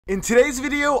In today's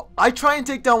video, I try and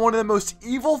take down one of the most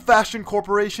evil fashion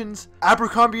corporations,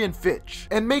 Abercrombie & Fitch,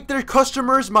 and make their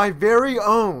customers my very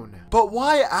own. But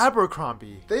why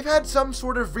Abercrombie? They've had some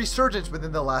sort of resurgence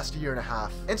within the last year and a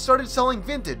half and started selling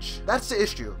vintage. That's the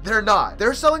issue. They're not.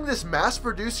 They're selling this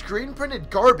mass-produced screen-printed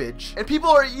garbage and people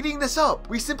are eating this up.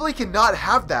 We simply cannot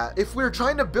have that if we're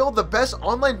trying to build the best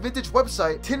online vintage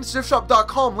website,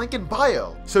 tinthriftshop.com, link in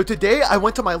bio. So today I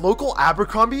went to my local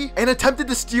Abercrombie and attempted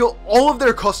to steal all of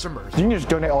their customers. You can just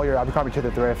donate all your Abercrombie to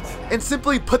the thrift. And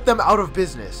simply put them out of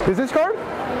business. Business card?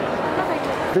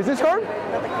 Business card?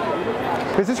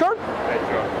 Business card?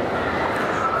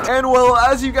 And well,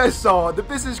 as you guys saw, the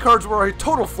business cards were a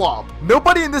total flop.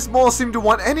 Nobody in this mall seemed to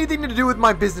want anything to do with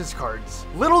my business cards.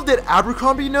 Little did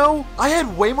Abercrombie know, I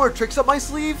had way more tricks up my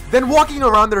sleeve than walking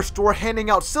around their store handing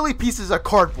out silly pieces of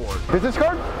cardboard. Business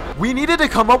card? We needed to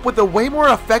come up with a way more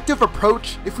effective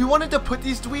approach if we wanted to put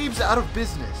these dweebs out of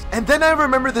business. And then I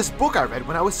remember this book I read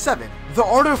when I was 7, The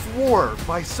Art of War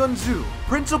by Sun Tzu.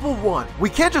 Principle 1, we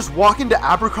can't just walk into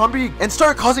Abercrombie and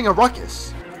start causing a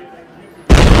ruckus.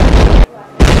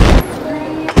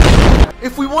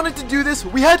 If we wanted to do this,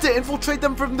 we had to infiltrate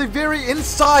them from the very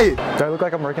inside. Do I look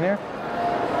like I'm working here?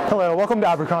 Hello, welcome to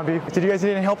Abercrombie. Did you guys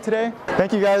need any help today?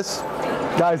 Thank you guys.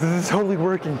 Guys, this is totally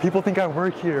working. People think I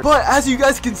work here. But as you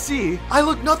guys can see, I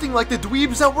look nothing like the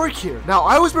dweebs that work here. Now,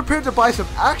 I was prepared to buy some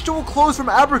actual clothes from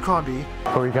Abercrombie.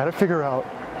 But we gotta figure out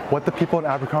what the people in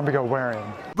Abercrombie are wearing.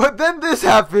 But then this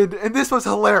happened, and this was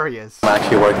hilarious. I'm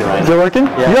actually working right now. Is it working?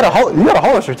 Yeah. You got a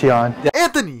Hollister tee on. Yeah.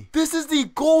 Anthony, this is the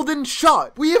golden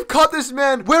shot. We have caught this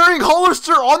man wearing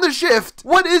Hollister on the shift.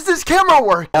 What is this camera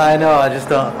work? I know, I just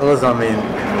don't, it was on me.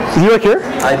 Do you work here?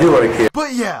 I do work here.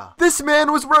 But yeah, this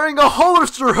man was wearing a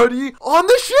Hollister hoodie on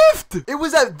the shift. It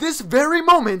was at this very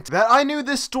moment that I knew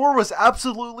this store was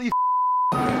absolutely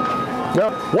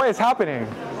No, what is happening?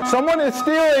 Someone is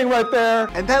stealing right there.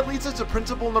 And that leads us to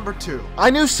principle number 2. I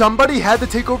knew somebody had to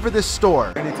take over this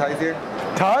store. Any ties here?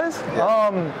 Ties?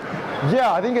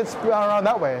 Yeah, I think it's around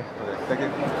that way. Okay, thank you.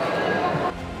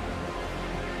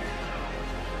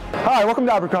 Hi, welcome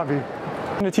to Abercrombie.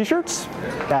 Into t-shirts?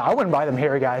 Yeah, I wouldn't buy them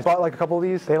here, guys. Bought like a couple of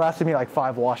these. They lasted me like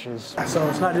 5 washes. So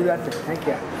let's not do that thing. Thank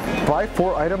you. Buy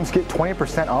 4 items, get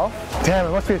 20% off. Damn,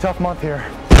 it must be a tough month here.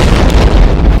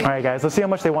 Alright guys, let's see how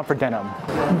much they want for denim.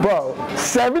 Bro,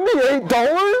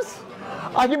 $78?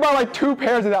 I can buy like 2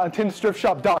 pairs of that on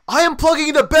tinthriftshop.com. I am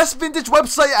plugging the best vintage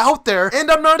website out there, and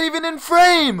I'm not even in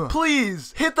frame.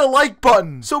 Please hit the like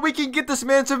button so we can get this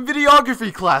man some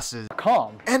videography classes.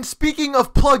 And speaking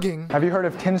of plugging, have you heard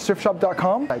of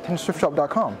tinthriftshop.com?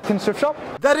 Tinthriftshop.com.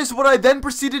 Tinthriftshop? That is what I then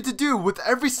proceeded to do with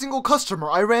every single customer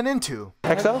I ran into.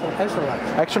 XL?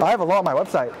 Extra. I have a lot on my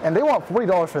website, and they want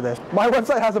 $40 for this. My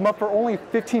website has them up for only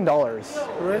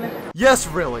 $15. Really? Yes,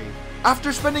 really.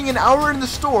 After spending an hour in the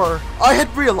store, I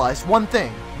had realized one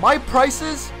thing. My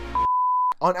prices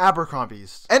on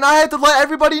Abercrombie's. And I had to let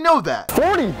everybody know that.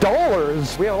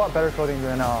 $40? We have a lot better clothing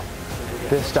than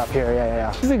this stuff here,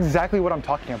 yeah. This is exactly what I'm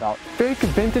talking about. Fake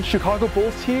vintage Chicago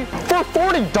Bulls tee for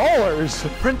 $40!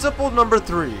 Principle number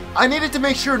 3. I needed to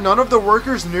make sure none of the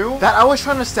workers knew that I was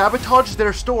trying to sabotage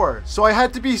their store, so I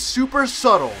had to be super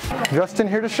subtle. Justin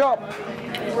here to shop.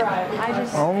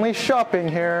 Only shopping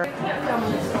here.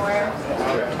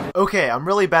 Okay, I'm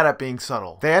really bad at being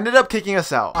subtle. They ended up kicking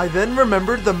us out. I then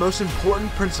remembered the most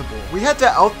important principle. We had to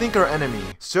outthink our enemy,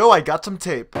 so I got some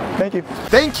tape. Thank you.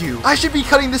 Thank you. I should be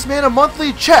cutting this man a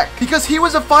monthly check because he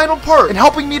was a final part in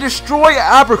helping me destroy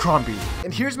Abercrombie.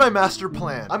 And here's my master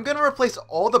plan. I'm gonna replace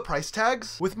all the price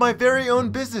tags with my very own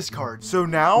business card. So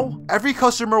now, every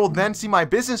customer will then see my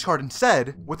business card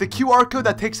instead with a QR code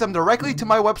that takes them directly to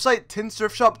my website,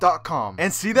 tinthriftshop.com,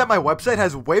 and see that my website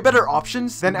has way better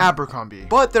options than Abercrombie.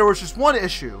 But there was just one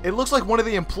issue. It looks like one of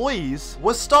the employees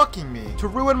was stalking me to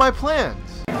ruin my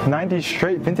plans. 90s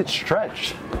straight vintage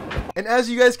stretch. And as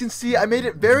you guys can see, I made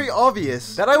it very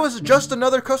obvious that I was just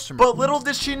another customer. But little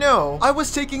did she know, I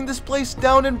was taking this place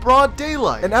down in broad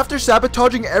daylight. And after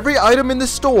sabotaging every item in the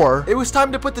store, it was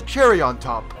time to put the cherry on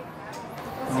top.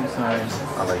 I'm sorry.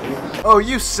 I like you. Oh,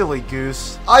 you silly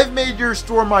goose. I've made your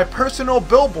store my personal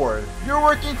billboard. You're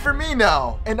working for me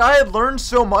now. And I had learned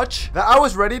so much that I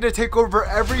was ready to take over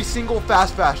every single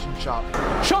fast fashion shop.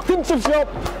 Shop.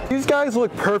 These guys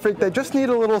look perfect. They just need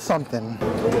a little something.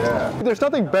 Yeah. There's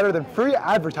nothing better than free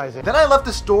advertising. Then I left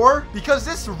the store because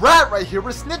this rat right here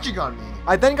was snitching on me.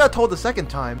 I then got told the second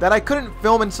time that I couldn't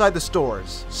film inside the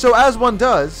stores. So as one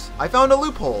does, I found a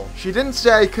loophole. She didn't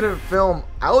say I couldn't film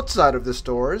outside of the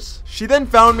stores. She then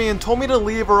found me and told me to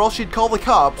leave or else she'd call the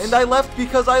cops, and I left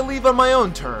because I leave on my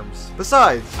own terms.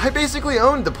 Besides, I basically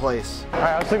owned the place.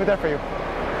 Alright, I'll just leave it there for you.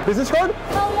 Business card?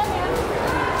 Oh,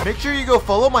 yeah. Make sure you go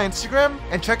follow my Instagram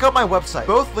and check out my website,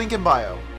 both link in bio.